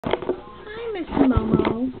Miss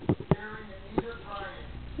Momo.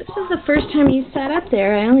 This is the first time you sat up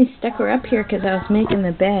there. I only stuck her up here because I was making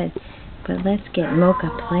the bed. But let's get Mocha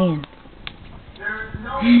playing.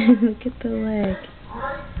 Look at the leg.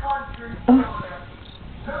 Oh.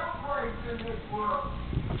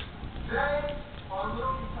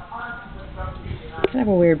 I have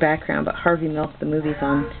a weird background, but Harvey Milk, the movie's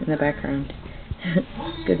on in the background.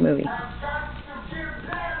 Good movie.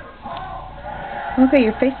 Mocha,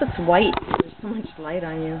 your face looks white. There's so much light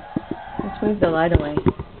on you. Let's move the light away.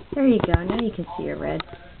 There you go. Now you can see your red.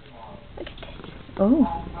 Look at this. Oh.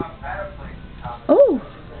 Oh.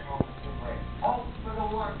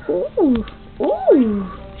 Ooh. Ooh.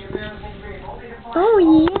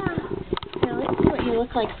 Oh, yeah. Now let's see what you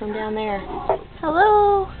look like from down there.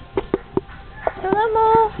 Hello. Hello,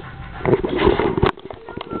 Mo.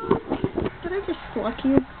 Did I just pluck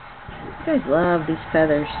you? You guys love these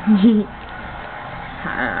feathers.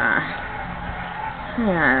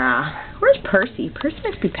 Where's Percy? Percy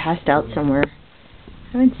must be passed out somewhere.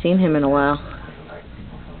 I haven't seen him in a while.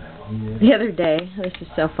 The other day, this is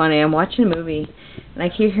so funny, I'm watching a movie, and I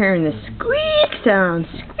keep hearing this squeak sound.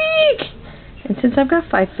 Squeak! And since I've got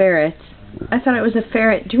 5 ferrets, I thought it was a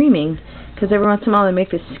ferret dreaming, because every once in a while they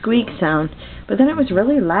make this squeak sound. But then it was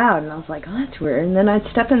really loud, and I was like, oh, that's weird. And then I'd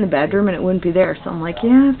step in the bedroom, and it wouldn't be there. So I'm like,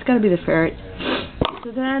 yeah, it's got to be the ferret.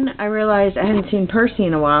 So then I realized I hadn't seen Percy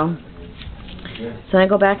in a while. So I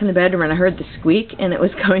go back in the bedroom, and I heard the squeak, and it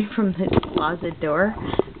was coming from the closet door,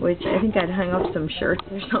 which I think I'd hung up some shirts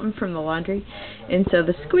or something from the laundry. And so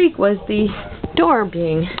the squeak was the door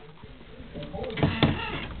being...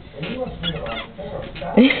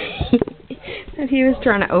 that he was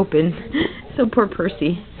trying to open. So poor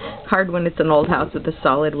Percy. Hard when it's an old house with a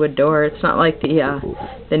solid wood door. It's not like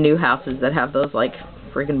the new houses that have those like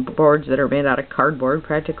friggin' boards that are made out of cardboard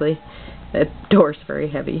practically. That door's very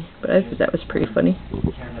heavy, but I thought that was pretty funny.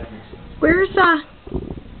 Where's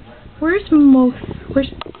Mo?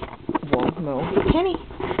 Whoa, Mo. Kenny,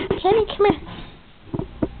 come here.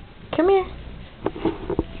 Come here.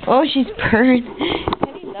 Oh, she's purring.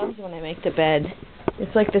 Kenny loves when I make the bed.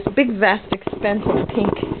 It's like this big, vast expanse of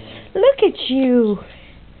pink. Look at you.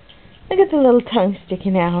 Look at the little tongue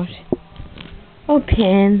sticking out. Oh,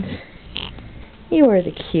 Pins. You are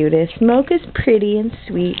the cutest. Mocha's pretty and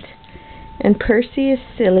sweet. And Percy is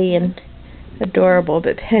silly and adorable,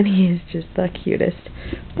 but Penny is just the cutest.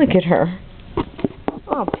 Look at her.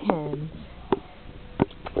 Oh, Pins.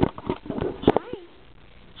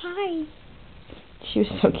 Hi. She was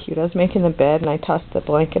so cute. I was making the bed, and I tossed the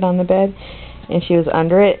blanket on the bed, and she was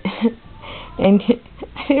under it. And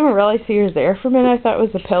I didn't even realize she was there for a minute. I thought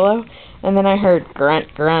it was a pillow. And then I heard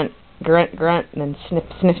grunt, grunt, grunt, grunt, and then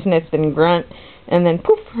snip, sniff, sniff, then grunt. And then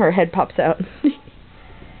poof, her head pops out.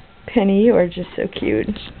 Penny, you are just so cute.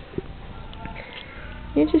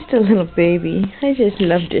 You're just a little baby. I just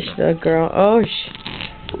love this little girl. Oh,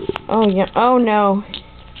 oh, yeah. Oh, no.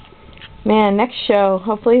 Man, next show,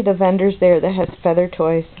 hopefully the vendor's there that has feather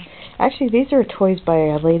toys. Actually, these are toys by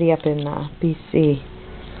a lady up in BC.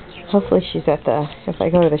 Hopefully she's at if I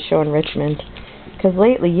go to the show in Richmond. Because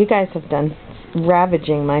lately, you guys have done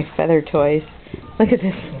ravaging my feather toys. Look at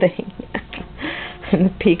this thing. And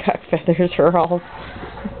the peacock feathers are all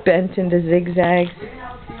bent into zigzags.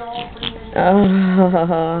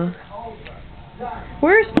 Oh.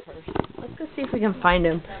 Where's Percy? Let's go see if we can find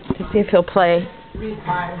him to see if he'll play. There's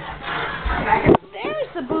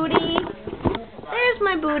the booty. There's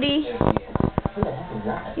my booty.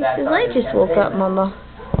 He says, I just woke up, Mama.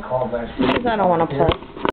 He says, I don't want to play.